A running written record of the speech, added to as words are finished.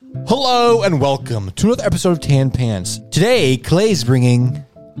Hello and welcome to another episode of Tan Pants. Today, Clay's bringing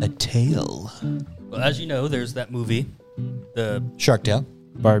a tale. Well, as you know, there's that movie, the Shark Tale.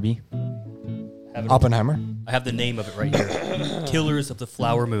 Barbie. Oppenheimer. I have the name of it right here. Killers of the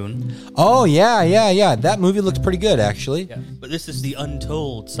Flower Moon. Oh, yeah. That movie looks pretty good, actually. Yeah, but this is the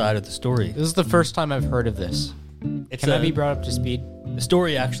untold side of the story. This is the first time I've heard of this. It's Can I be brought up to speed? the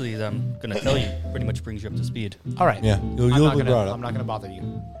story actually that I'm going to tell you pretty much brings you up to speed. All right. Yeah, I'm you'll not be brought gonna, up. I'm not going to bother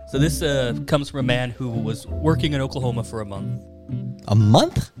you. So this comes from a man who was working in Oklahoma for a month. A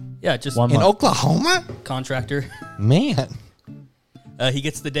month? Yeah, just One In month. Oklahoma? contractor. Man, He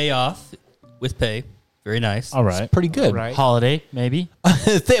gets the day off with pay. Very nice. All right. pretty good. All right. Holiday, maybe.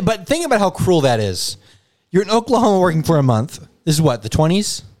 But think about how cruel that is. You're in Oklahoma working for a month. This is what, the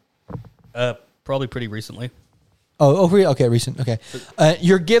 20s? Probably pretty recently. Okay, recent. Okay.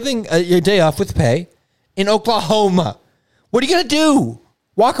 You're giving your day off with pay in Oklahoma. What are you going to do?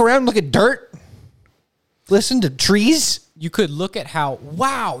 Walk around and look at dirt? Listen to trees? You could look at how,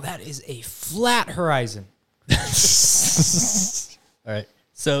 wow, that is a flat horizon. All right.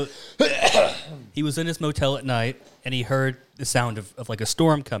 So he was in his motel at night, and he heard the sound of like a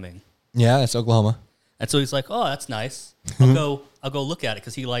storm coming. Yeah, that's Oklahoma. And so he's like, "Oh, that's nice. I'll go look at it,"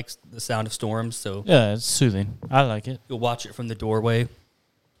 because he likes the sound of storms. So Yeah, it's soothing. I like it. he'll watch it from the doorway.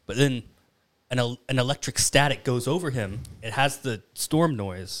 But then an electric static goes over him. It has the storm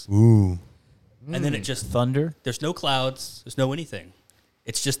noise, Ooh. and then it just Thunder. there's no clouds, there's no anything.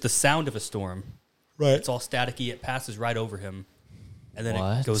 It's just the sound of a storm. Right. It's all staticky. It passes right over him, and then it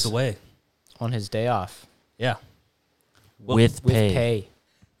What? goes away. On his day off. Yeah. Well, with With pay. pay.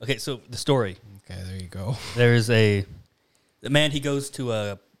 Okay, so the story. Okay, there you go. There's the man. He goes to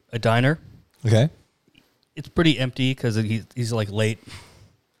a diner. Okay. It's pretty empty because he's like late.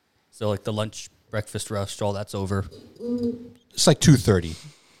 So like the lunch, breakfast rush, all that's over. It's like 2:30.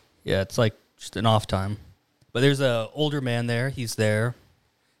 Yeah, it's like just an off time. But there's a older man there. He's there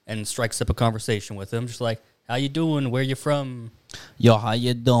and strikes up a conversation with him. Just like, how you doing? Where you from? Yo, how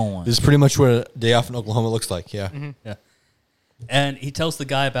you doing? This is pretty much what a day off in Oklahoma looks like, yeah. Yeah. And he tells the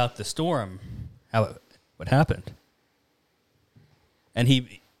guy about the storm, what happened. And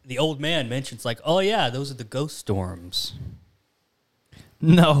the old man mentions like, oh yeah, those are the ghost storms.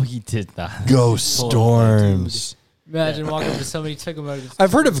 No, he did not. Ghost storms. Imagine walking up to somebody, took him out.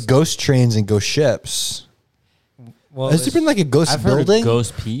 I've heard of ghost trains and ghost ships. Well, Has there been like a ghost I've heard building? of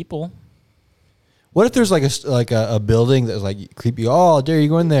ghost people. What if there's like a building that's like creepy? Oh, dare you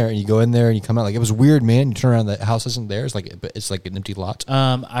go in there, and you go in there and you come out like it was weird, man. You turn around, the house isn't there. It's like an empty lot.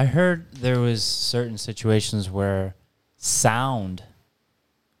 I heard there was certain situations where sound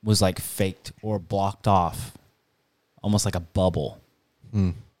was like faked or blocked off, almost like a bubble.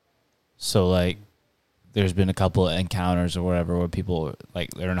 So like, there's been a couple of encounters or whatever where people like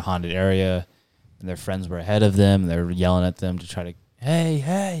they're in a haunted area and their friends were ahead of them. And they're yelling at them to try to,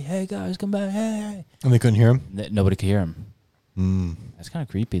 hey guys, come back, hey. And they couldn't hear him. Nobody could hear him. That's kind of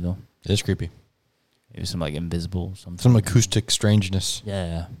creepy though. It is creepy. Maybe some like invisible something. Some acoustic strangeness.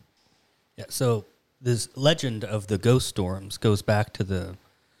 Yeah. Yeah, so this legend of the ghost storms goes back to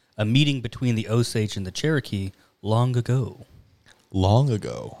a meeting between the Osage and the Cherokee long ago. Long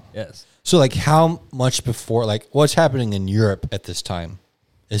ago. Yes. So like how much before, like what's happening in Europe at this time?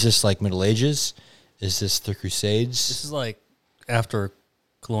 Is this like Middle Ages? Is this the Crusades? This is like after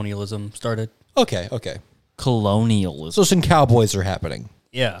colonialism started. Okay. Colonialism. So some cowboys are happening.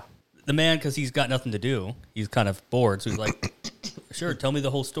 Yeah. The man, because he's got nothing to do, he's kind of bored. So he's like, sure, tell me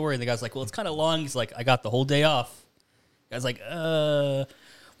the whole story. And the guy's like, well, it's kind of long. He's like, I got the whole day off. The guy's like,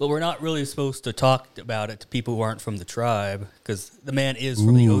 well, we're not really supposed to talk about it to people who aren't from the tribe because the man is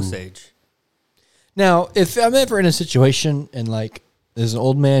from the Osage. Now, if I'm ever in a situation and like there's an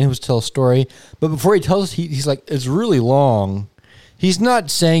old man who was tell a story, but before he tells, he's like, it's really long. He's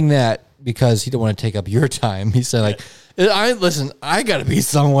not saying that because he don't want to take up your time. He said like, I got to be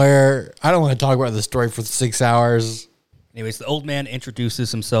somewhere. I don't want to talk about this story for 6 hours. Anyways, the old man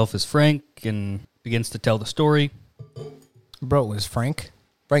introduces himself as Frank and begins to tell the story. Bro, it was Frank.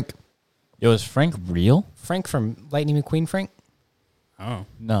 Frank. Yo, is Frank real? Frank from Lightning McQueen, Frank? Oh.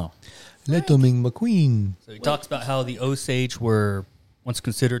 No. Lightning McQueen. So he talks about how the Osage were once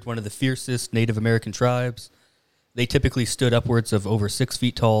considered one of the fiercest Native American tribes. They typically stood upwards of over 6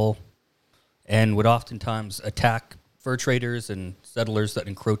 feet tall and would oftentimes attack fur traders and settlers that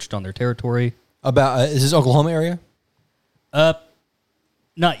encroached on their territory. About is this Oklahoma area?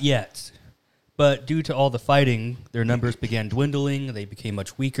 Not yet. But due to all the fighting, their numbers began dwindling. They became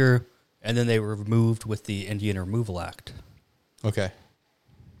much weaker. And then they were removed with the Indian Removal Act. Okay.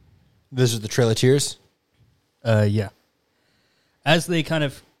 This is the Trail of Tears? Yeah. As they kind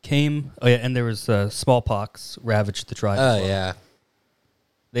of came. Oh yeah, and there was smallpox ravaged the tribe. Oh as well. yeah.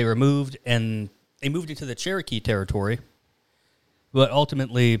 They were moved, and they moved into the Cherokee territory. But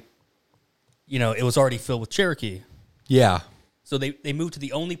ultimately, it was already filled with Cherokee. Yeah. So they moved to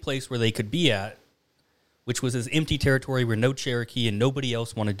the only place where they could be at, which was this empty territory where no Cherokee and nobody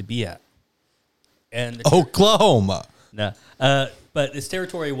else wanted to be at. And Oklahoma. but this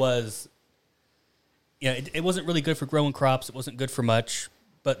territory was, it wasn't really good for growing crops. It wasn't good for much.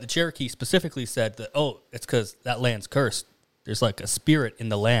 But the Cherokee specifically said that, it's because that land's cursed. There's like a spirit in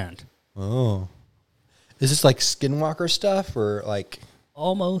the land. Oh. Is this like Skinwalker stuff or like?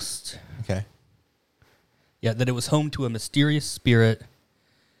 Almost. Okay. Yeah, that it was home to a mysterious spirit.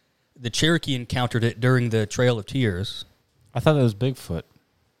 The Cherokee encountered it during the Trail of Tears. I thought that was Bigfoot.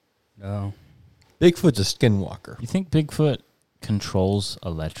 No. Bigfoot's a Skinwalker. You think Bigfoot controls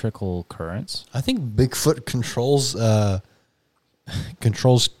electrical currents? I think Bigfoot controls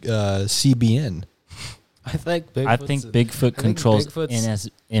CBN. I think I think Bigfoot controls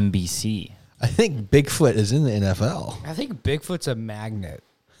NBC. I think Bigfoot is in the NFL. I think Bigfoot's a magnet.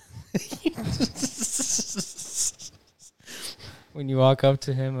 When you walk up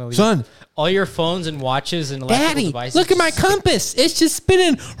to him, Son, all your phones and watches and electrical Daddy, devices. look at my compass. It's just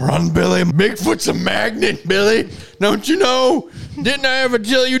spinning. Run, Billy. Bigfoot's a magnet, Billy. Don't you know? Didn't I ever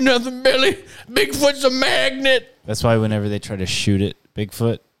tell you nothing, Billy? Bigfoot's a magnet. That's why whenever they try to shoot it,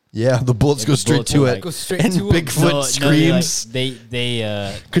 Bigfoot. Yeah, the bullets go straight to it. Go straight and to him. Bigfoot screams.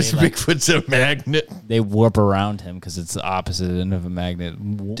 Because Bigfoot's a magnet. they warp around him because it's the opposite end of a magnet.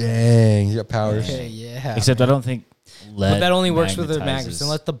 Dang, you got powers. Okay, yeah. Except I don't think lead But that only works with the magnets. magnetizes.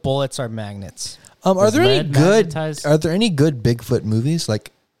 Unless the bullets are magnets. Are Does there any lead good? magnetize? Are there any good Bigfoot movies?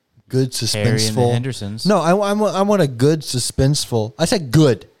 Like good Harry and the suspenseful? Hendersons. No, I want a good suspenseful. I said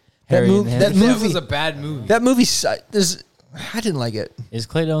good. Harry and the That Hendersons. movie. was a bad movie. That movie. I didn't like it. Is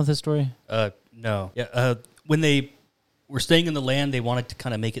Clay done with this story? No. Yeah. When they were staying in the land, they wanted to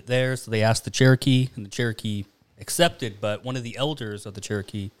kind of make it theirs, so they asked the Cherokee, and the Cherokee accepted. But one of the elders of the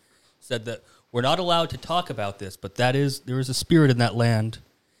Cherokee said that we're not allowed to talk about this, but there is a spirit in that land.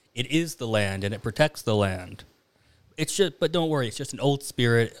 It is the land, and it protects the land. But don't worry, it's just an old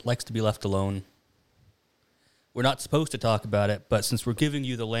spirit. It likes to be left alone. We're not supposed to talk about it, but since we're giving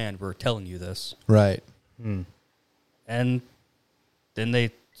you the land, we're telling you this. Right. And then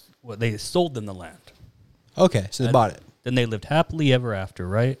they sold them the land. Okay, so they bought it. Then they lived happily ever after,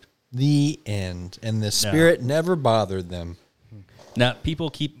 right? The end. And the spirit never bothered them. Now,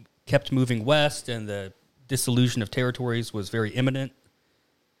 people kept moving west, and the dissolution of territories was very imminent.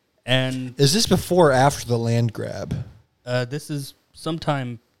 And Is this before or after the land grab? this is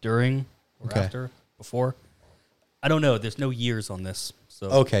sometime during or Okay. after, before. I don't know. There's no years on this. So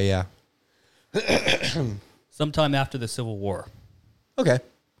Okay, yeah. sometime after the Civil War. Okay.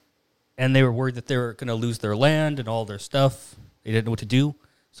 And they were worried that they were going to lose their land and all their stuff. They didn't know what to do.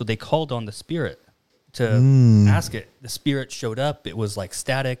 So they called on the spirit to ask it. The spirit showed up. It was like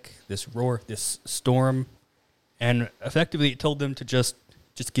static, this roar, this storm. And effectively it told them to just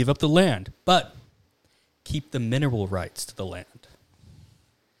give up the land, but keep the mineral rights to the land.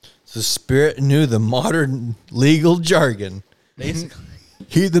 So the spirit knew the modern legal jargon. Basically,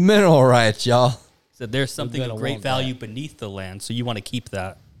 Keep the mineral rights, y'all. said there's something gonna of great want value beneath the land, so you want to keep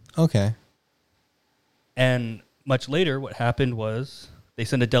that. Okay. And much later, what happened was they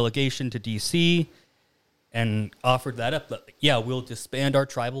sent a delegation to D.C. and offered that up. But, yeah, we'll disband our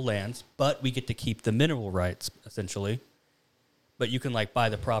tribal lands, but we get to keep the mineral rights, essentially. But you can, buy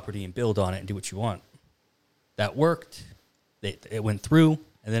the property and build on it and do what you want. That worked. It went through,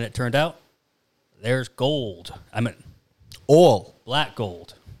 and then it turned out there's gold. I mean, Oil. black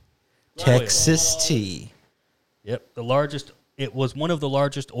gold. Texas tea. Yep, it was one of the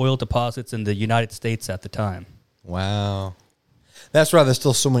largest oil deposits in the United States at the time. Wow. That's why there's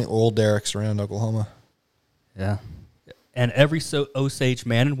still so many oil derricks around Oklahoma. Yeah. And every Osage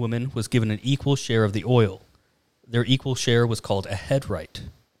man and woman was given an equal share of the oil. Their equal share was called a headright.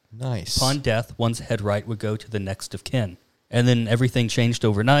 Nice. Upon death, one's headright would go to the next of kin. And then everything changed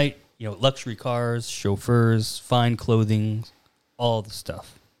overnight. Luxury cars, chauffeurs, fine clothing, all the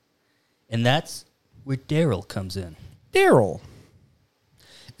stuff. And that's where Daryl comes in. Daryl.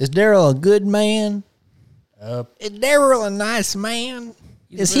 Is Daryl a good man? Is Daryl a nice man?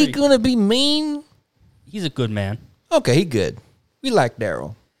 Is he going to be mean? He's a good man. Okay, he good. We like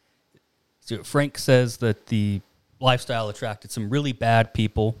Daryl. So Frank says that the lifestyle attracted some really bad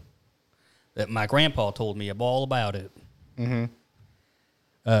people. That my grandpa told me all about it.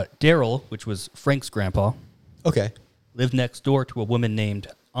 Daryl, which was Frank's grandpa, Okay. lived next door to a woman named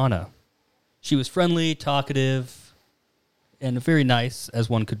Anna. She was friendly, talkative, and very nice as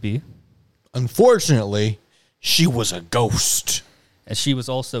one could be. Unfortunately, she was a ghost. And she was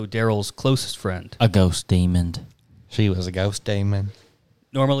also Daryl's closest friend. A ghost demon. She was a ghost demon.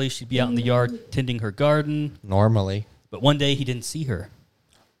 Normally, she'd be out in the yard tending her garden, Normally. but one day he didn't see her.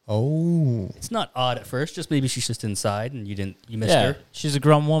 Oh. It's not odd at first, just maybe she's just inside and you missed Yeah, her. she's a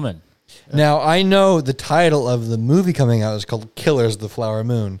grown woman. Now, I know the title of the movie coming out is called Killers of the Flower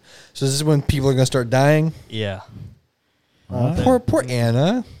Moon. So this is when people are going to start dying? Yeah. Poor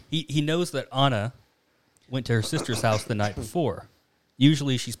Anna. He knows that Anna went to her sister's house the night before.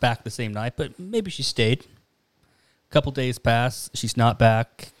 Usually she's back the same night, but maybe she stayed. A couple days pass, she's not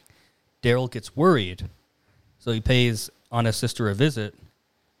back. Daryl gets worried, so he pays Anna's sister a visit.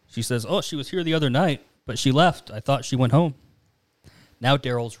 She says, "Oh, she was here the other night, but she left. I thought she went home." Now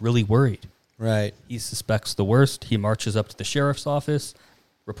Daryl's really worried. Right. He suspects the worst. He marches up to the sheriff's office,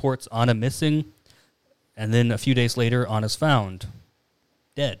 reports Anna missing, and then a few days later, Anna's found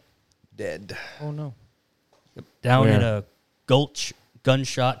dead. Dead. Oh, no. Down in Where? a gulch,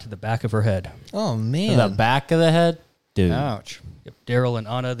 gunshot to the back of her head. Oh, To man. the back of the head? Dude. Ouch. Yep. Daryl and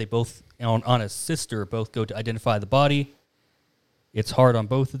Anna, Anna's sister, both go to identify the body. It's hard on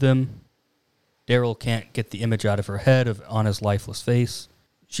both of them. Daryl can't get the image out of her head of Anna's lifeless face.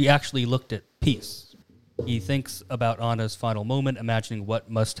 She actually looked at peace. He thinks about Anna's final moment, imagining what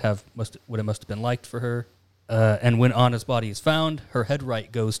it must have been like for her. And when Anna's body is found, her head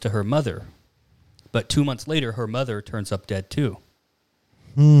right goes to her mother. But 2 months later, her mother turns up dead too.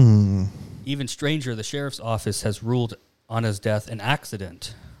 Even stranger, the sheriff's office has ruled Anna's death an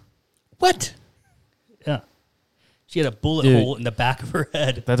accident. What? Yeah. She had a bullet Dude. hole in the back of her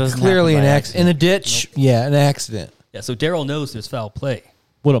head. That doesn't Clearly happen an by accident. In a ditch. Yeah, an accident. Yeah, so Daryl knows there's foul play.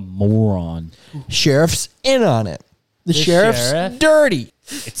 What a moron. Sheriff's in on it. The sheriff's sheriff? dirty.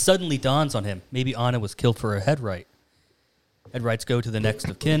 It suddenly dawns on him. Maybe Anna was killed for her head right. Head rights go to the next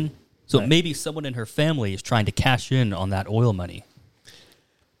of kin. So maybe someone in her family is trying to cash in on that oil money.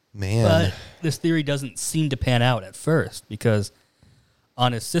 Man. But this theory doesn't seem to pan out at first because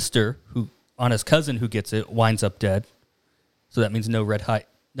Anna's sister, Anna's cousin who gets it, winds up dead. So that means no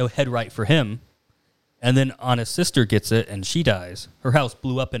head right for him. And then Anna's sister gets it and she dies. Her house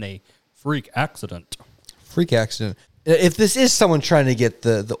blew up in a freak accident. Freak accident. If this is someone trying to get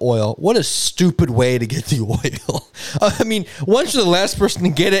the oil, what a stupid way to get the oil. I mean, once you're the last person to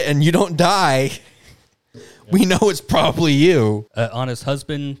get it and you don't die, we know it's probably you. Anna's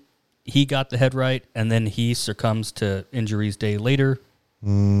husband, he got the head right, and then he succumbs to injuries day later.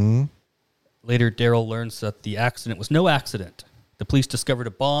 Later, Daryl learns that the accident was no accident. The police discovered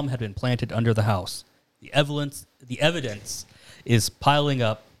a bomb had been planted under the house. The evidence is piling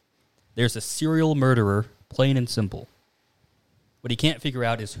up. There's a serial murderer, plain and simple. What he can't figure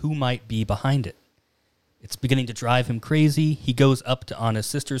out is who might be behind it. It's beginning to drive him crazy. He goes up to Anna's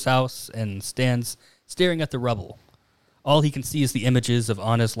sister's house and stands staring at the rubble. All he can see is the images of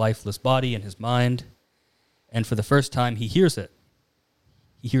Anna's lifeless body in his mind. And for the first time, he hears it.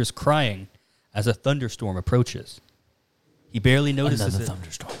 He hears crying as a thunderstorm approaches. He barely notices Another it.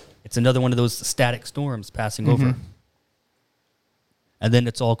 thunderstorm. It's another one of those static storms passing over. And then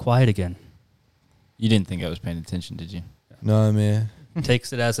it's all quiet again. You didn't think I was paying attention, did you? No, man.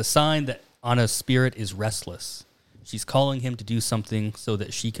 Takes it as a sign that Anna's spirit is restless. She's calling him to do something so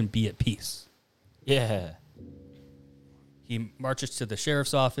that she can be at peace. Yeah. He marches to the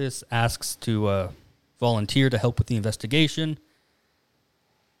sheriff's office, asks to volunteer to help with the investigation.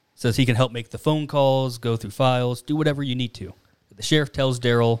 Says he can help make the phone calls, go through files, do whatever you need to. The sheriff tells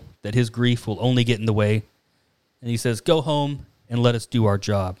Daryl that his grief will only get in the way. And he says, "Go home and let us do our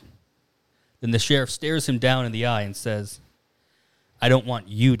job." Then the sheriff stares him down in the eye and says, "I don't want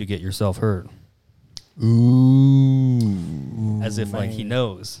you to get yourself hurt." Ooh. As if like he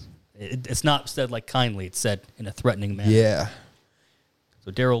knows. It's not said like kindly. It's said in a threatening manner. Yeah.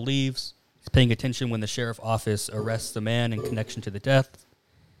 So Daryl leaves. He's paying attention when the sheriff office arrests a man in connection to the death.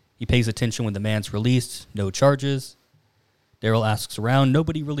 He pays attention when the man's released. No charges. Daryl asks around.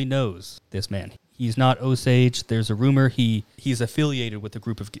 Nobody really knows this man. He's not Osage. There's a rumor he's affiliated with a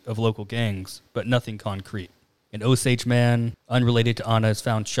group of local gangs, but nothing concrete. An Osage man, unrelated to Anna, is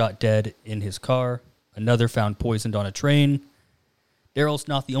found shot dead in his car. Another found poisoned on a train. Daryl's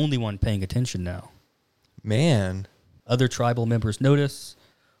not the only one paying attention now. Man. Other tribal members notice.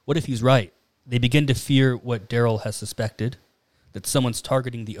 What if he's right? They begin to fear what Daryl has suspected, that someone's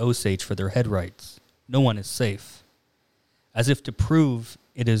targeting the Osage for their head rights. No one is safe. As if to prove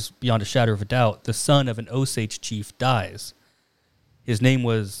it is beyond a shadow of a doubt, the son of an Osage chief dies. His name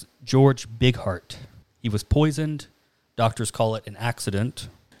was George Bigheart. He was poisoned. Doctors call it an accident.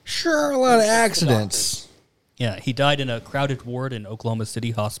 Sure, a lot of accidents. Yeah, he died in a crowded ward in Oklahoma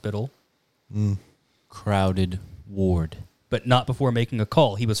City Hospital, Crowded ward. but not before making a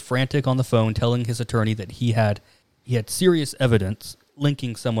call. He was frantic on the phone, telling his attorney that he had serious evidence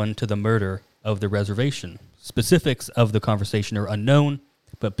linking someone to the murder of the reservation. Specifics of the conversation are unknown,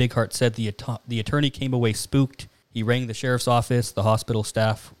 but Bighart said the attorney came away spooked. He rang the sheriff's office. The hospital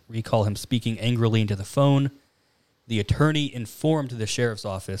staff recall him speaking angrily into the phone. The attorney informed the sheriff's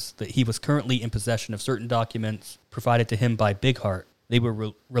office that he was currently in possession of certain documents provided to him by Bighart. They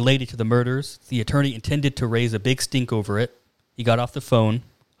were related to the murders. The attorney intended to raise a big stink over it. He got off the phone,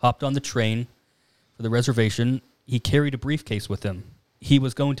 hopped on the train for the reservation. He carried a briefcase with him. He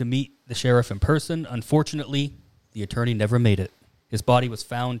was going to meet the sheriff in person. Unfortunately, the attorney never made it. His body was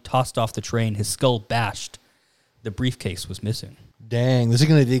found, tossed off the train, his skull bashed. The briefcase was missing. Dang, this is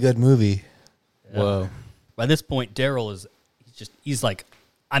going to be a good movie. Whoa. By this point, Daryl he's like,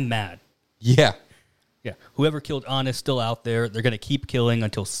 I'm mad. Yeah. Yeah. Whoever killed Anna is still out there. They're going to keep killing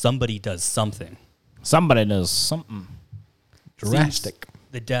until somebody does something. Somebody knows something. Drastic.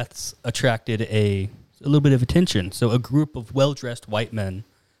 Seems the deaths attracted a little bit of attention. So a group of well-dressed white men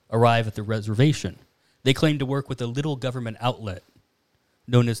arrive at the reservation. They claim to work with a little government outlet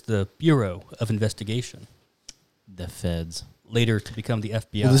known as the Bureau of Investigation, The feds. later to become the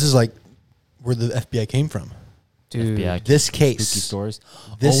FBI. Well, this is like where the FBI came from. Dude, FBI. This Spooky case. stories.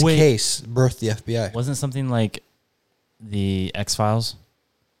 This Oh, wait. case birthed the FBI. Wasn't something like the X-Files?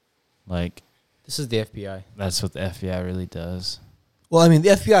 Like, this is the FBI. that's what the FBI really does. Well, I mean, the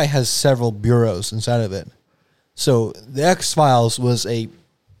FBI has several bureaus inside of it. So the X-Files was a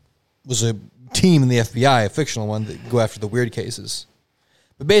team in the FBI, a fictional one, that go after the weird cases.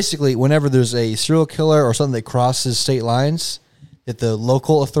 But basically, whenever there's a serial killer or something that crosses state lines that the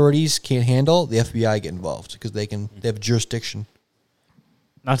local authorities can't handle, the FBI get involved because they have jurisdiction.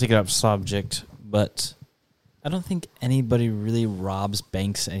 Not to get off subject, but I don't think anybody really robs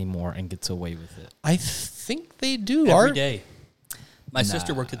banks anymore and gets away with it. I think they do. Every day. My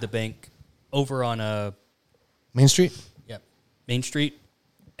sister worked at the bank over on Main Street? Main Street.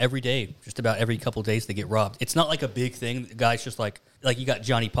 Every day, just about every couple days, they get robbed. It's not like a big thing. The guy's just like you got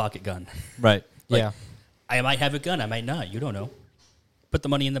Johnny Pocket Gun. Right. Like, Yeah. I might have a gun. I might not. You don't know. Put the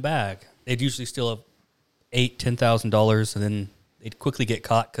money in the bag. They'd usually steal $8,000-$10,000, and then they'd quickly get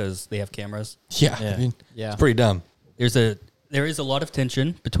caught because they have cameras. Yeah. Yeah. I mean, Yeah. it's pretty dumb. There is a lot of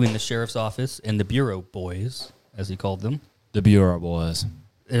tension between the sheriff's office and the bureau boys, as he called them. The Bureau boys.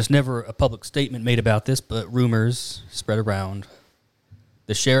 There's never a public statement made about this, but rumors spread around.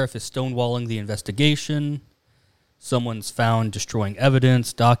 The sheriff is stonewalling the investigation. Someone's found destroying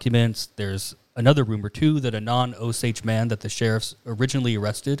evidence, documents. There's another rumor, too, that a non-Osage man that the sheriff's originally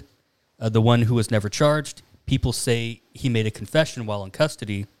arrested, the one who was never charged, people say he made a confession while in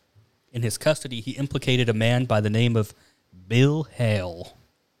custody. In his custody, he implicated a man by the name of Bill Hale.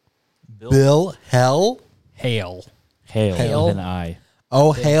 Bill Hell? Hale. Hail, Hail? with an I.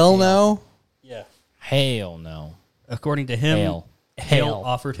 Oh, Hale now? Yeah. Hail, no. According to him, Hale. Hale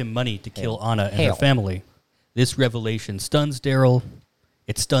offered him money to kill Anna and her Hale. family. This revelation stuns Daryl.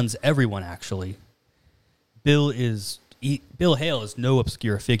 It stuns everyone, actually. Bill Hale is no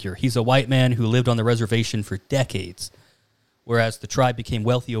obscure figure. He's a white man who lived on the reservation for decades. Whereas the tribe became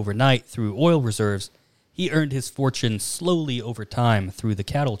wealthy overnight through oil reserves, he earned his fortune slowly over time through the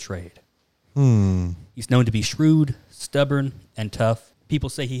cattle trade. He's known to be shrewd, stubborn, and tough. People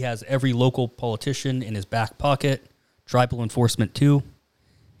say he has every local politician in his back pocket, tribal enforcement too.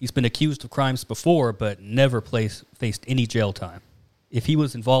 He's been accused of crimes before, but never faced any jail time. If he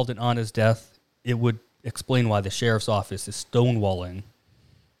was involved in Anna's death, it would explain why the sheriff's office is stonewalling,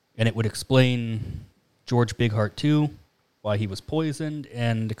 and it would explain George Bighart too, why he was poisoned,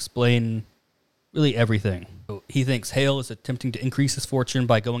 and explain really everything. So he thinks Hale is attempting to increase his fortune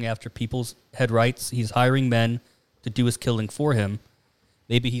by going after people's head rights. He's hiring men to do his killing for him.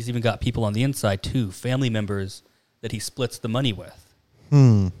 Maybe he's even got people on the inside too, family members that he splits the money with.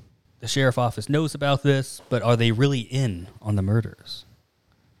 The sheriff office knows about this, but are they really in on the murders?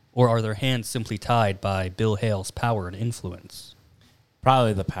 Or are their hands simply tied by Bill Hale's power and influence?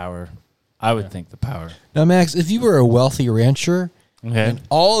 Probably the power. I would think the power. Now, Max, if you were a wealthy rancher Okay. and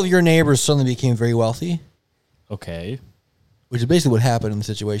all of your neighbors suddenly became very wealthy, Okay. which is basically what happened in the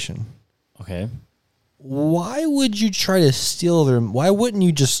situation, Okay. why would you try to steal them? Why wouldn't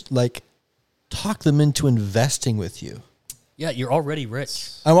you just, talk them into investing with you? Yeah, you're already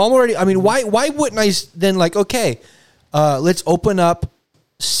rich. Why wouldn't I then, let's open up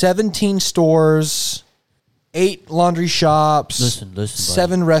 17 stores, 8 laundry shops, Listen, buddy.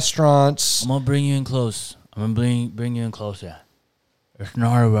 7 restaurants. I'm gonna bring you in close. I'm gonna bring you in closer. It's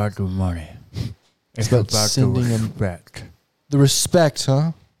not about the money. It's about sending him the respect,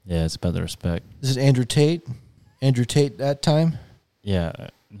 huh? Yeah, it's about the respect. Is it Andrew Tate? Andrew Tate that time? Yeah.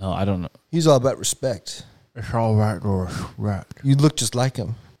 No, I don't know. He's all about respect. It's all right, respect. You look just like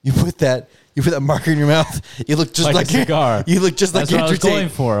him. You put that marker in your mouth. You look just like a cigar. You look just That's like what I Andrew was going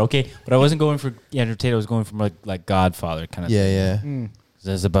Tate. for. Okay, but I wasn't going for Andrew Tate. I was going for like Godfather kind of. Yeah, thing.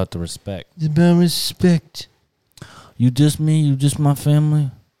 yeah. It's about the respect. It's about respect. You diss me. You diss my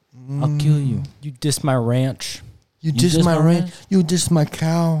family. I'll kill you. You diss my ranch. You diss my ranch. You diss my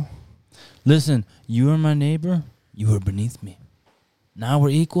cow. Listen, you are my neighbor. You are beneath me. Now we're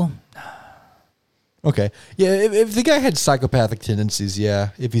equal. Okay. Yeah, if the guy had psychopathic tendencies, yeah.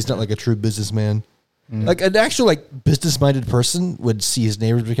 If he's not like a true businessman. Like an actual like business-minded person would see his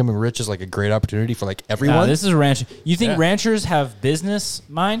neighbors becoming rich as like a great opportunity for like everyone. This is a ranch. You think Yeah. ranchers have business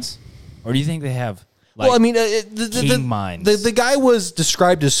minds? Or do you think they have like well, I mean, king minds? the guy was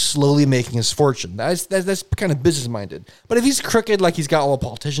described as slowly making his fortune. That's kind of business-minded. But if he's crooked, like he's got all the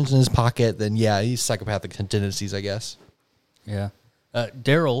politicians in his pocket, then yeah, he's psychopathic tendencies, I guess. Yeah.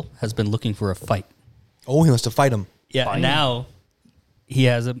 Daryl has been looking for a fight. Oh, he wants to fight him. Yeah, and now he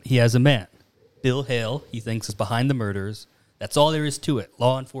has a man. Bill Hale, he thinks, is behind the murders. That's all there is to it.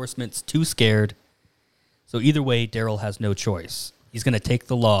 Law enforcement's too scared. So either way, Daryl has no choice. He's going to take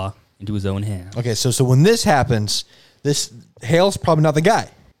the law into his own hands. Okay, so when this happens, this Hale's probably not the guy.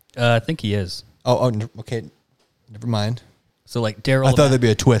 I think he is. Okay. Never mind. So like Daryl, I thought there'd be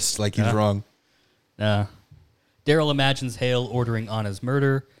a twist, like he was Yeah. wrong. Daryl imagines Hale ordering Anna's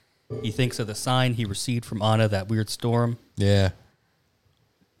murder. He thinks of the sign he received from Anna, that weird storm. Yeah.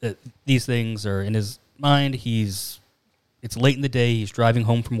 These things are in his mind. It's late in the day. He's driving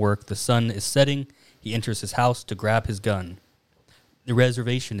home from work. The sun is setting. He enters his house to grab his gun. The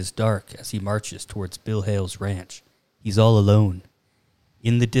reservation is dark as he marches towards Bill Hale's ranch. He's all alone.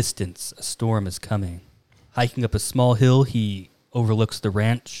 In the distance, a storm is coming. Hiking up a small hill, he overlooks the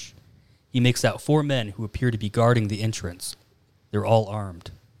ranch. He makes out 4 men who appear to be guarding the entrance. They're all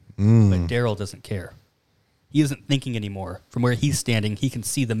armed. But Daryl doesn't care. He isn't thinking anymore. From where he's standing, he can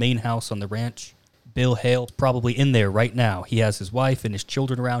see the main house on the ranch. Bill Hale's probably in there right now. He has his wife and his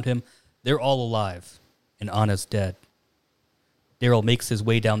children around him. They're all alive, and Anna's dead. Daryl makes his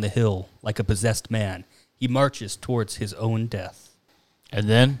way down the hill like a possessed man. He marches towards his own death. And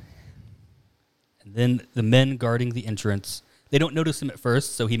then the men guarding the entrance, they don't notice him at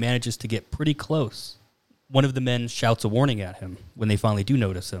first, so he manages to get pretty close. One of the men shouts a warning at him when they finally do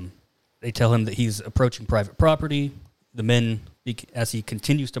notice him. They tell him that he's approaching private property. The men, as he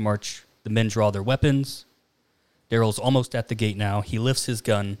continues to march, the men draw their weapons. Daryl's almost at the gate now. He lifts his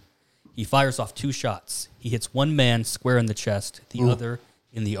gun. He fires off 2 shots. He hits one man square in the chest, the other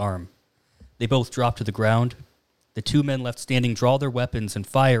in the arm. They both drop to the ground. The 2 men left standing draw their weapons and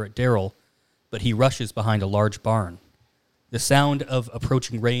fire at Daryl, but he rushes behind a large barn. The sound of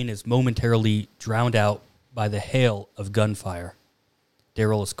approaching rain is momentarily drowned out by the hail of gunfire.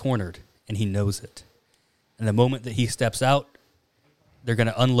 Daryl is cornered, and he knows it. And the moment that he steps out, they're going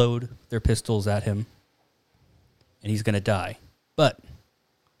to unload their pistols at him, and he's going to die. But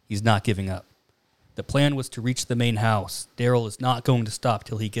he's not giving up. The plan was to reach the main house. Daryl is not going to stop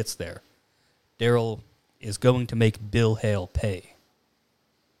till he gets there. Daryl is going to make Bill Hale pay.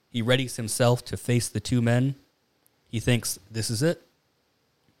 He readies himself to face the 2 men. He thinks, this is it.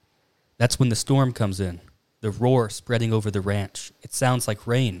 That's when the storm comes in, the roar spreading over the ranch. It sounds like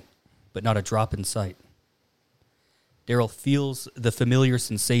rain, but not a drop in sight. Daryl feels the familiar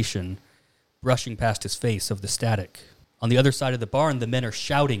sensation brushing past his face of the static. On the other side of the barn, the men are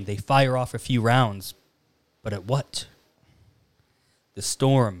shouting. They fire off a few rounds. But at what? The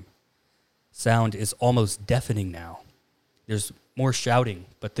storm sound is almost deafening now. There's more shouting,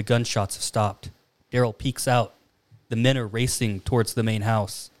 but the gunshots have stopped. Daryl peeks out. The men are racing towards the main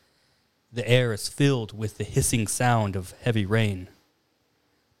house. The air is filled with the hissing sound of heavy rain.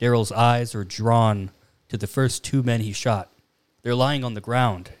 Daryl's eyes are drawn to the first 2 men he shot. They're lying on the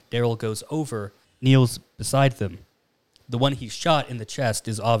ground. Daryl goes over, kneels beside them. The one he shot in the chest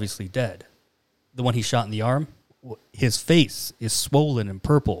is obviously dead. The one he shot in the arm, his face is swollen and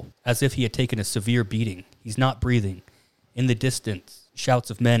purple, as if he had taken a severe beating. He's not breathing. In the distance, shouts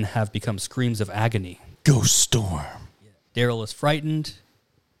of men have become screams of agony. Ghost storm. Daryl is frightened.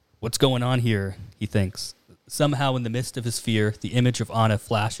 What's going on here, he thinks. Somehow in the midst of his fear, the image of Anna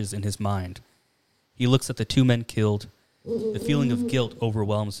flashes in his mind. He looks at the 2 men killed. The feeling of guilt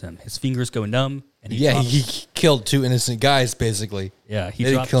overwhelms him. His fingers go numb, and he killed 2 innocent guys, basically. he He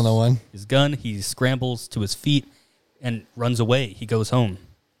didn't drops kill no one. his gun. He scrambles to his feet and runs away. He goes home.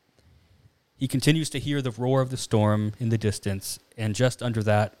 He continues to hear the roar of the storm in the distance, and just under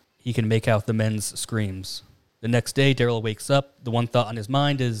that, he can make out the men's screams. The next day, Daryl wakes up. The one thought on his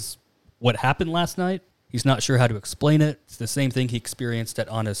mind is, what happened last night? He's not sure how to explain it. It's the same thing he experienced at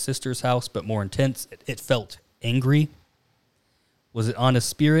Anna's sister's house, but more intense. It felt angry. Was it Anna's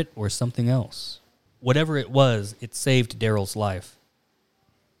spirit or something else? Whatever it was, it saved Daryl's life.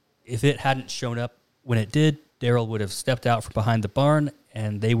 If it hadn't shown up when it did, Daryl would have stepped out from behind the barn,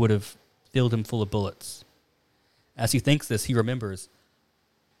 and they would have filled him full of bullets. As he thinks this, he remembers,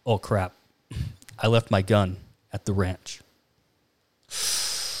 oh crap, I left my gun at the ranch.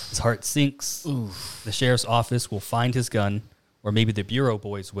 His heart sinks. Oof. The sheriff's office will find his gun, or maybe the bureau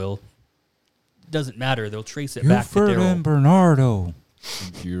boys will. It doesn't matter. They'll trace it back to Daryl. and Bernardo.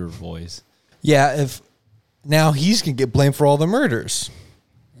 Your voice. Yeah, if now he's going to get blamed for all the murders.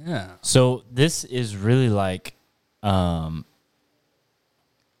 Yeah. So this is really like Lord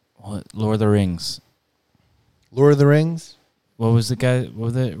of the Rings. Lord of the Rings? What was the guy?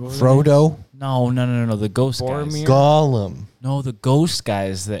 What was Frodo? No. The ghost guys. Gollum. No, the ghost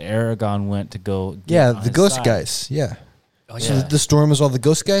guys that Aragorn went to go get Yeah, on the his ghost side. guys. Yeah. Oh, So Yeah. the storm is all the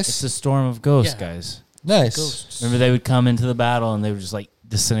ghost It's guys? the storm of ghost Yeah. guys. Nice. Remember they would come into the battle and they would just like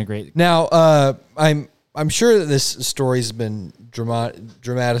disintegrate. Now, I'm sure that this story's been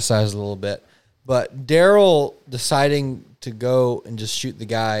dramatized a little bit, but Daryl deciding to go and just shoot the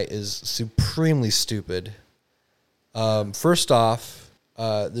guy is supremely stupid. First off,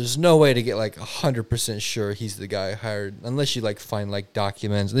 there's no way to get like 100% sure he's the guy hired unless you like find like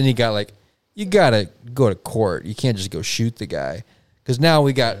documents. Then you gotta go to court. You can't just go shoot the guy because now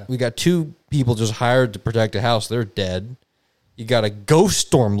we got two people just hired to protect a house. They're dead. You got a ghost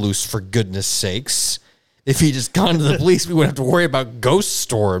storm loose, for goodness sakes. If he just gone to the police, we wouldn't have to worry about ghost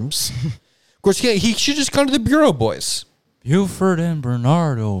storms. Of course, he should just come to the bureau boys. Buford and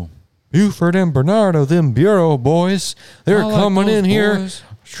Bernardo. Buford and Bernardo, them bureau boys. They're I like coming those in here, boys.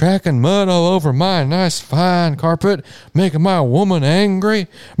 tracking mud all over my nice fine carpet, making my woman angry,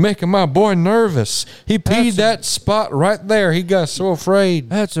 making my boy nervous. He peed that spot right there. He got so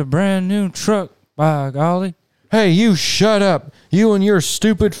afraid. That's a brand new truck, by golly. Hey, you shut up. You and your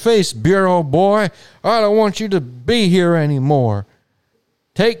stupid face, bureau boy. I don't want you to be here anymore.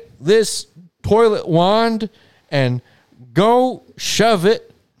 Take this toilet wand and go shove it.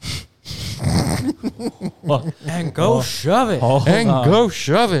 And go shove it. Go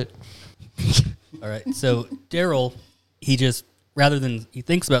shove it. All right. So Daryl, he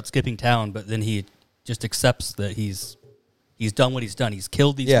thinks about skipping town, but then he just accepts that he's done what he's done. He's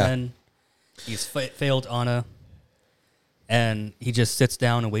killed these men. He's failed Anna. And he just sits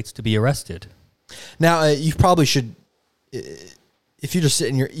down and waits to be arrested. Now, you probably should, if you're just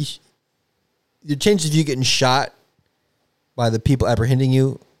sitting here, the chances of you getting shot by the people apprehending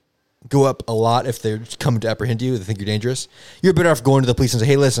you go up a lot if they're coming to apprehend you. They think you're dangerous. You're better off going to the police and say,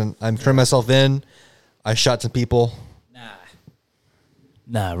 hey, listen, I'm turning myself in. I shot some people.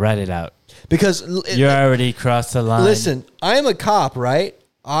 Nah, write it out. Because You already crossed the line. listen, I'm a cop, right?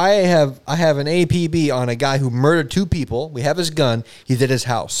 I have an APB on a guy who murdered two people. We have his gun. He's at his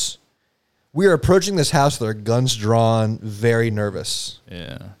house. We are approaching this house with our guns drawn, very nervous.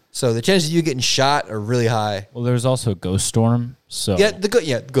 Yeah. So the chances of you getting shot are really high. Well, there's also a ghost storm, so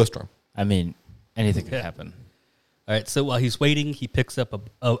The ghost storm. I mean, anything could Yeah. happen. All right. So while he's waiting, he picks up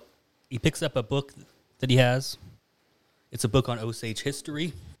a book that he has. It's a book on Osage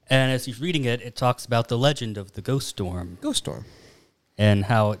history. And as he's reading it, it talks about the legend of the ghost storm Ghost storm. and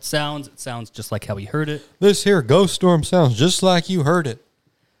how it sounds. It sounds just like how he heard it. This here ghost storm sounds just like you heard it.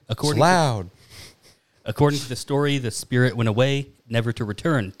 It's loud. According to the story, the spirit went away, never to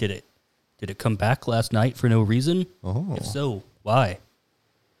return. Did it? Did it come back last night for no reason? Oh. If so, why?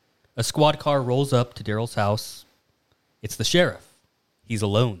 A squad car rolls up to Daryl's house. It's the sheriff. He's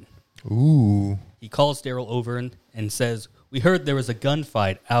alone. Ooh. He calls Daryl over and says, we heard there was a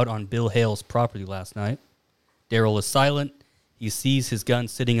gunfight out on Bill Hale's property last night. Daryl is silent. He sees his gun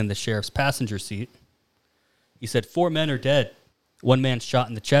sitting in the sheriff's passenger seat. He said 4 men are dead. 1 man shot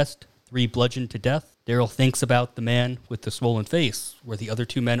in the chest, 3 bludgeoned to death. Daryl thinks about the man with the swollen face. Were the other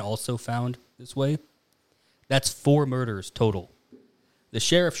 2 men also found this way? That's 4 murders total. The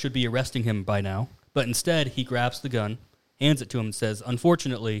sheriff should be arresting him by now, but instead he grabs the gun, hands it to him, and says,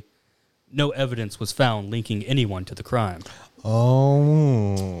 unfortunately, no evidence was found linking anyone to the crime.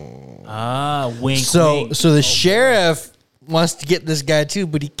 Oh. Ah, wink, So wink. the sheriff wants to get this guy too,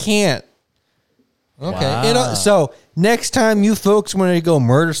 but he can't. Okay. Wow. So next time you folks want to go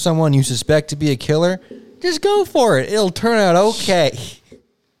murder someone you suspect to be a killer, just go for it. It'll turn out okay.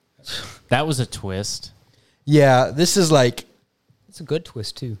 That was a twist. Yeah, this is like, It's a good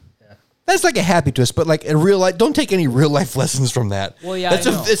twist too. That's like a happy twist, but like in real life, don't take any real life lessons from that. Well, yeah, that's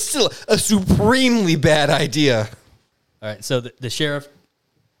I know. it's still a supremely bad idea. All right, so the sheriff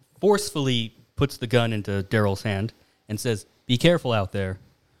forcefully puts the gun into Daryl's hand and says, "Be careful out there.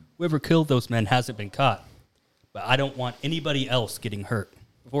 Whoever killed those men hasn't been caught, but I don't want anybody else getting hurt."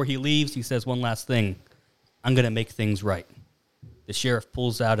 Before he leaves, he says one last thing. "I'm going to make things right." The sheriff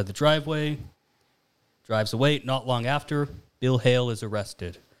pulls out of the driveway, drives away. Not long after, Bill Hale is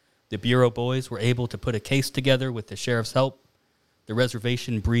arrested. The Bureau boys were able to put a case together with the sheriff's help. The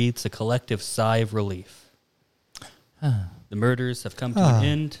reservation breathes a collective sigh of relief. The murders have come to an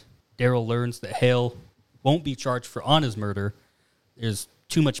end. Daryl learns that Hale won't be charged for Anna's murder. There's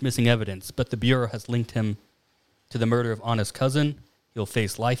too much missing evidence, but the Bureau has linked him to the murder of Anna's cousin. He'll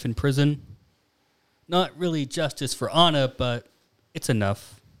face life in prison. Not really justice for Anna, but it's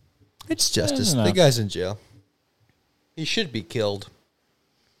enough. It's justice. enough. The guy's in jail. He should be killed.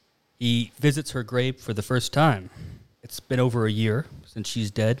 He visits her grave for the first time. It's been over a year since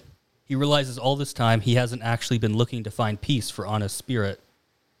she's dead. He realizes all this time he hasn't actually been looking to find peace for Anna's spirit.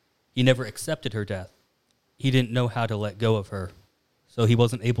 He never accepted her death. He didn't know how to let go of her, so he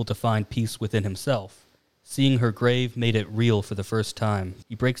wasn't able to find peace within himself. Seeing her grave made it real for the first time.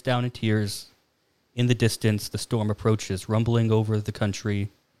 He breaks down in tears. In the distance, the storm approaches, rumbling over the country,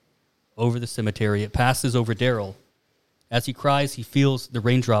 over the cemetery. It passes over Daryl. As he cries, he feels the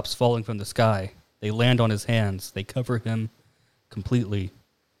raindrops falling from the sky. They land on his hands. They cover him completely.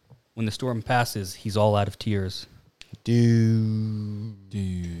 When the storm passes, he's all out of tears.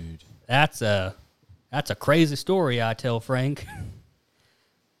 Dude. That's a crazy story, I tell Frank.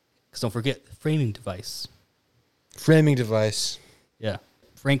 Because don't forget the framing device. Framing device. Yeah.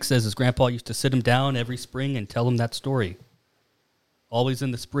 Frank says his grandpa used to sit him down every spring and tell him that story. Always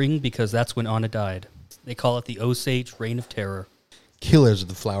in the spring because that's when Anna died. They call it the Osage Reign of Terror. Killers of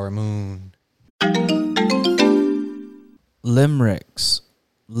the Flower Moon. Limericks.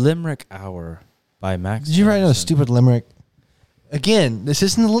 Limerick Hour by Max. Did you write another Johnson. stupid limerick? Again, this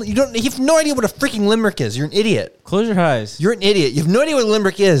isn't. You have no idea what a freaking limerick is. You're an idiot. Close your eyes. You're an idiot. You have no idea what a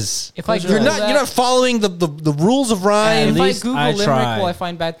limerick is. If I You're Google not. that- You're not following the rules of rhyme. At If I least Google I limerick, tried. will I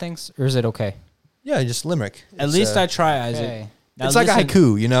find bad things, or is it okay? Yeah, just limerick. At It's, least I try, Isaac. Okay. Now It's like a listen-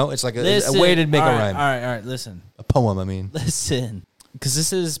 haiku. You know, it's like a way to make all a right, rhyme. All right. Listen. A poem. I mean, Listen. Because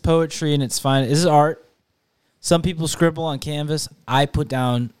this is poetry and it's fine. This is art. Some people scribble on canvas. I put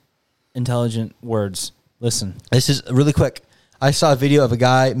down intelligent words. Listen. this is really quick. I saw a video of a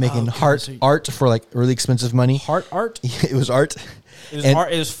guy making goodness, art for like really expensive money. Heart art? It was art. It was And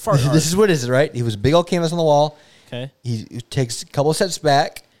art. It was fart art. This is what it is, right? He was a big old canvas on the wall. Okay. He takes a couple of steps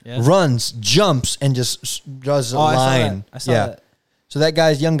back, Yeah. runs, jumps, and just draws a Oh, I saw line. that. I saw yeah. that. So that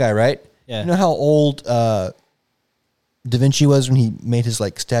guy's a young guy, right? Yeah. You know how old Da Vinci was when he made his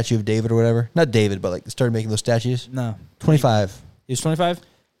like statue of David or whatever? Not David, but like started making those statues. No. 25, He was 25?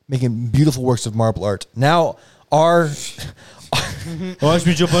 making beautiful works of marble art. Now our Watch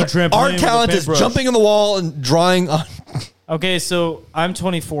me jump on a trampoline. our talent is jumping on the wall and drawing on. Okay, so I'm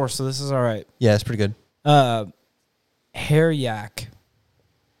 24, so this is all right. Yeah, it's pretty good. Hair yak.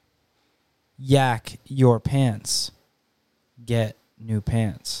 Yak your pants. Get new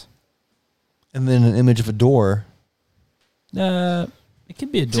pants. And then an image of a door. It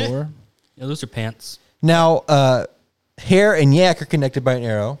could be a door. Yeah, those are pants. Now, hair and yak are connected by an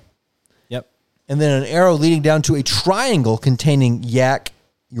arrow. Yep. And then an arrow leading down to a triangle containing yak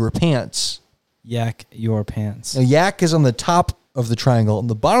your pants. Yak your pants. Now, yak is on the top of the triangle. On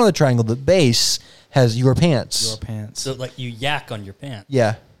the bottom of the triangle, the base has your pants. Your pants. So like you yak on your pants.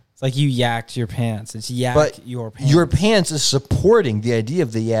 Yeah. It's like you yacked your pants. It's yak But your pants. your pants is supporting the idea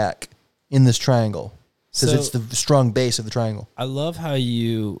of the yak in this triangle. Because So- it's the strong base of the triangle. I love how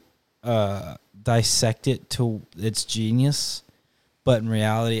you dissect it to its genius, but in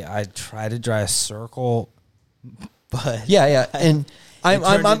reality, I try to draw a circle. But Yeah. And I'm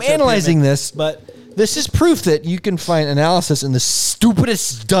turned into a analyzing pyramid. this. But This is proof that you can find analysis in the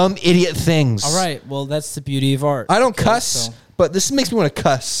stupidest, dumb, idiot things. all right, well, that's the beauty of art. I don't Okay, cuss, so- but this makes me want to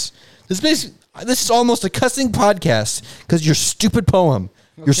cuss. This is almost a cussing podcast because your stupid poem,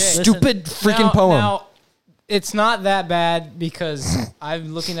 your stupid freaking poem. Now, it's not that bad because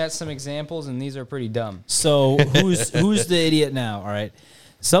I'm looking at some examples and these are pretty dumb. So who's the idiot now? All right,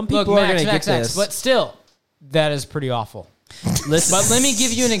 some people Look, are Max, going to Max, get Max, this. but still, that is pretty awful. Listen, But let me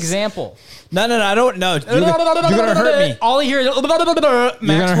give you an example. no, I don't know. You're gonna hurt me. All I hear is You're gonna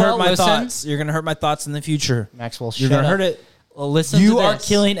Maxwell, hurt my listen. thoughts. You're gonna hurt my thoughts in the future. Maxwell, You're shut gonna up. hurt it. Listen You to are this.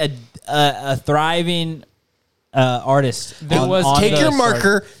 killing a thriving artist. There was- Take your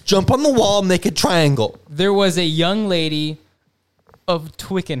marker, jump on the wall, make a triangle. There was a young lady of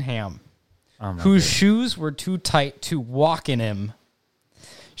Twickenham. whose shoes were too tight to walk in him.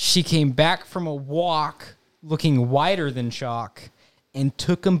 She came back from a walk looking whiter than chalk and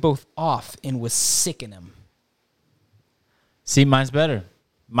took them both off and was sick in him. See, mine's better.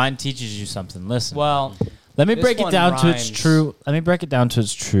 Mine teaches you something. Listen. Well, let me this break it one down to its rhymes. true. Let me break it down to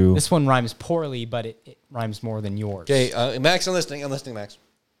its true. this one rhymes poorly, but it rhymes more than yours. Okay, Max, I'm listening, Max.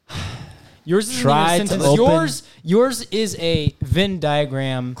 Yours is Try a to sentence. open- Yours is a Venn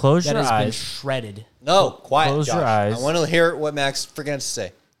diagram Close that your has been eyes. shredded. No, quiet, Close your Josh. eyes. I want to hear what Max forgets to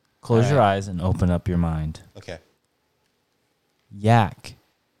say. Close your eyes and open up your mind. Okay. Yak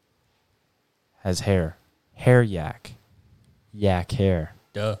has hair. Hair yak. Yak hair.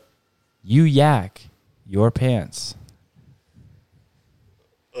 Duh. You yak your pants.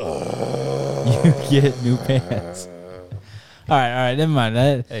 You get new pants. All right, never mind.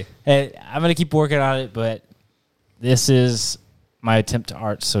 Hey, I'm gonna keep working on it, but this is my attempt to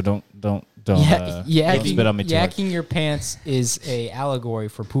art. So don't don't spit on me too much. Yakking your pants is a allegory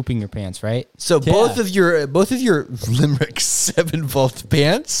for pooping your pants, right? So Yeah. both of your limericks have involved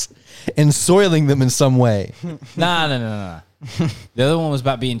pants and soiling them in some way. Nah. The other one was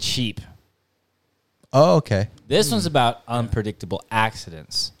about being cheap. Oh, okay. This one's about unpredictable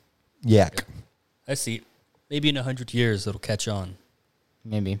accidents. Yak. I see. Maybe in 100 years it'll catch on.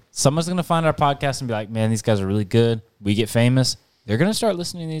 Maybe. Someone's gonna find our podcast and be like, "Man, these guys are really good." We get famous. They're gonna start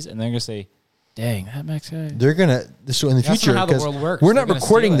listening to these, and they're gonna say, "Dang, that Max guy." They're gonna so in the That's future not how the 'cause world works. we're They're not gonna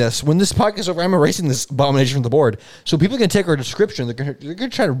recording steal it. this. When this podcast is over, I'm erasing this abomination from the board. So people are gonna take our description. They're gonna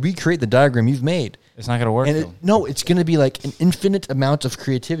try to recreate the diagram you've made. It's not gonna work. And though. it's going to be like an infinite amount of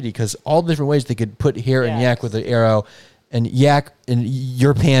creativity because all the different ways they could put hair and yak with an arrow and yak in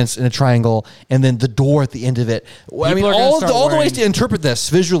your pants in a triangle and then the door at the end of it. Well, I mean, People are gonna all start the ways wearing- to interpret this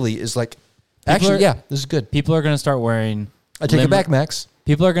visually is like, actually, are- yeah, this is good. People are gonna start wearing. I take it back, Max.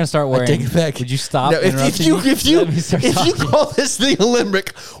 People are gonna start wearing. I take it back. Would you stop? No, if interrupting you me? if you Let me start if you talking. call this thing a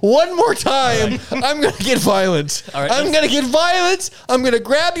limerick one more time, I'm gonna get violent. All right, I'm let's- gonna get violent. I'm gonna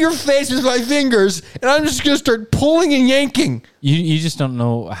grab your face with my fingers, and I'm just gonna start pulling and yanking. You just don't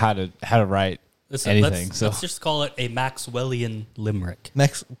know how to write Listen, anything. let's, So let's just call it a Maxwellian limerick.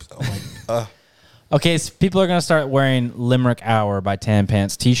 Max, oh my, okay, so people are gonna start wearing Limerick Hour by Tan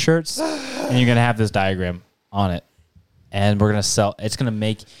Pants T-shirts, and you're gonna have this diagram on it, and we're gonna sell. It's gonna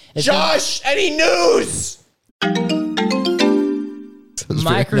make. It's gonna- Josh, any news?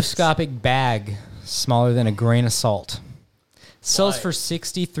 Microscopic bag, smaller than a grain of salt. Sells for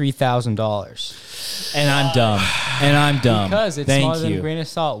 $63,000. and I'm dumb. And I'm dumb. Because it's Thank smaller than a you. grain of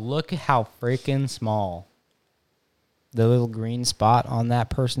salt. Look how freaking small. The little green spot on that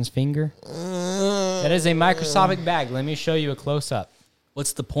person's finger. That is a microscopic bag. Let me show you a close up.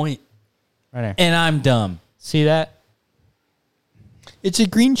 What's the point? Right there. And I'm dumb. See that? It's a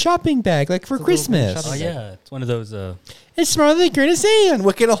green shopping bag, like for It's a little green Christmas. Oh, shopping yeah. It's one of those. It's smaller than a grain of sand.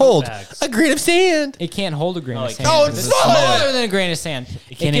 What can it hold? bags. A grain of sand. It can't hold a grain No, of it sand. can't. Oh, because it's it's smaller. smaller than a grain of sand.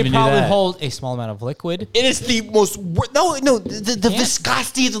 It can't can even do probably that. hold a small amount of liquid. It is the most no. The Can't?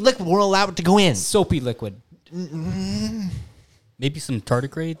 viscosity of the liquid won't allow it to go in. Soapy liquid. Maybe some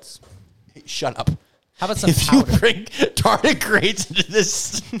tardigrades? Shut up. How about some If you powder? bring tardigrades into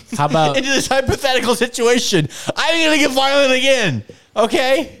this How about into this hypothetical situation, I'm gonna get violent again.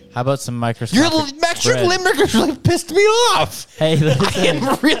 Okay? how about some microscopic? Max, your bread? limerick has really pissed me off. Hey, I listen.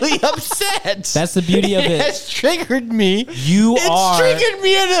 am really upset. That's the beauty of It it. has triggered me. You it's are triggered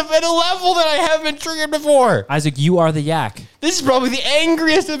me at a level that I haven't been triggered before. Isaac. You are the yak. This is probably the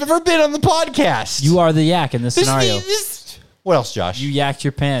angriest I've ever been on the podcast. You are the yak in this This- scenario. What else, Josh? You yacked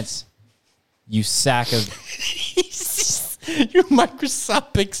your pants. You sack of. You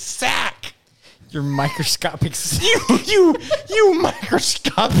microscopic sack. Your microscopic. You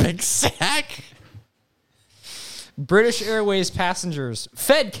microscopic sack. British Airways passengers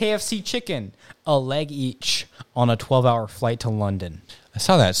fed KFC chicken a leg each on a 12-hour flight to London. I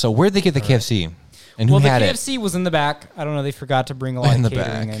saw that. So where'd they get the KFC? And who Well, the had it? KFC was in the back. I don't know. They forgot to bring a lot In of the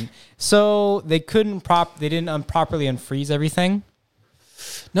catering back. in, so they couldn't They didn't properly unfreeze everything.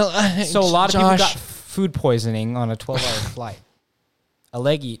 No, So a lot of people Josh, got food poisoning on a 12-hour flight. A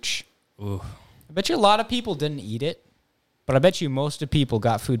leg each. Ooh. I bet you a lot of people didn't eat it, but I bet you most of people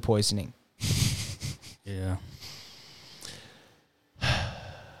got food poisoning. Yeah.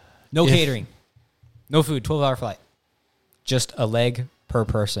 No If- catering. No food. 12-hour flight. Just a leg per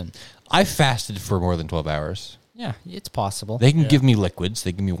person. I fasted for more than 12 hours. Yeah, it's possible. They can give me liquids.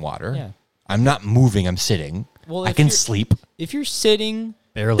 They give me water. Yeah. I'm not moving. I'm sitting. Well, I if can you're- sleep. If you're sitting,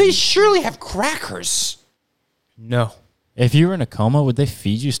 Barely. They surely have crackers. no. If you were in a coma, would they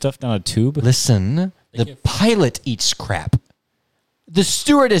feed you stuff down a tube? Listen, the can't- pilot eats crap. The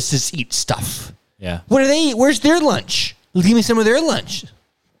stewardesses eat stuff. Yeah. What do they eat? Where's their lunch? Give me some of their lunch.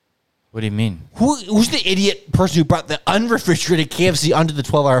 What do you mean? Who's the idiot person who brought the unrefrigerated KFC onto the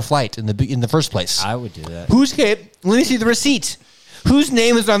 12-hour flight in the first place? I would do that. Who's let me see the receipt. Whose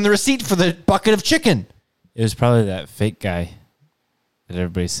name is on the receipt for the bucket of chicken? It was probably that fake guy that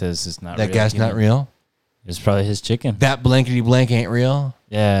everybody says is not real. That guy's not real. It's probably his chicken. That blankety blank ain't real.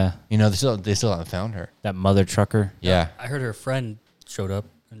 Yeah. You know, they still haven't found her. That mother trucker. Yeah. I heard her friend showed up,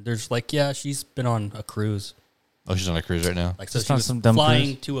 and they're just like, yeah, she's been on a cruise. Oh, she's on a cruise right now. Like, so Just she on was some dumb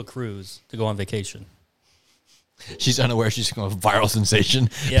flying cruise? to a cruise to go on vacation. She's unaware she's going to viral sensation.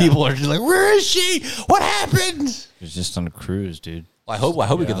 Yeah. People are just like, where is she? What happened? He was just on a cruise, dude. Well, I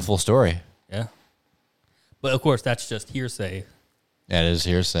hope we get the full story. Yeah. But of course, that's just hearsay. That is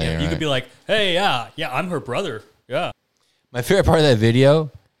hearsay. You right. could be like, hey, yeah, I'm her brother. Yeah. My favorite part of that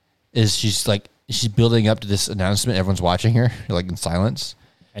video is she's building up to this announcement. Everyone's watching her, like in silence.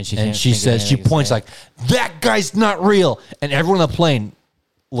 And she And can't she think of says, she anything to points say. like, that guy's not real. And everyone on the plane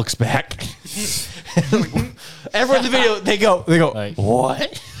looks back. Everyone in the video, they go, Like,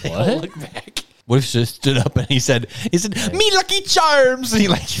 what? They all what? look back. What if she just stood up and he said, me Lucky Charms. And he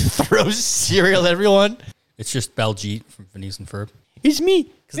like throws cereal at everyone. It's just Baljeet from Phineas and Ferb. It's me.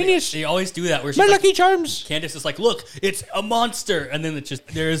 'Cause Finish. They always do that where she's My like, Lucky Charms. Candace is like, look, it's a monster. And then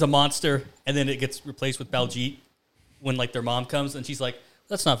there is a monster. And then it gets replaced with Baljeet when like their mom comes and she's like,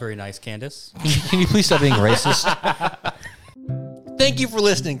 that's not very nice, Candace. Can you please stop being racist? Thank you for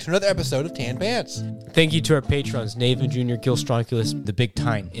listening to another episode of Tan Pants. Thank you to our patrons, Nathan Jr., Gil Stronculus, The Big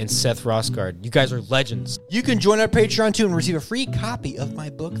Tine, and Seth Rosgard. You guys are legends. You can join our Patreon too and receive a free copy of my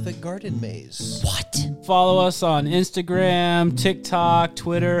book, The Garden Maze. What? Follow us on Instagram, TikTok,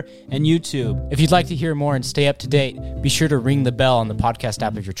 Twitter, and YouTube. If you'd like to hear more and stay up to date, be sure to ring the bell on the podcast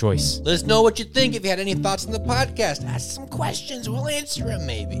app of your choice. Let us know what you think. If you had any thoughts on the podcast, ask some questions. We'll answer them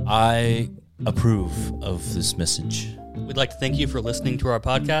maybe. I approve of this message. We'd like to thank you for listening to our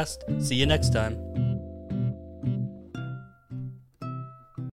podcast. See you next time.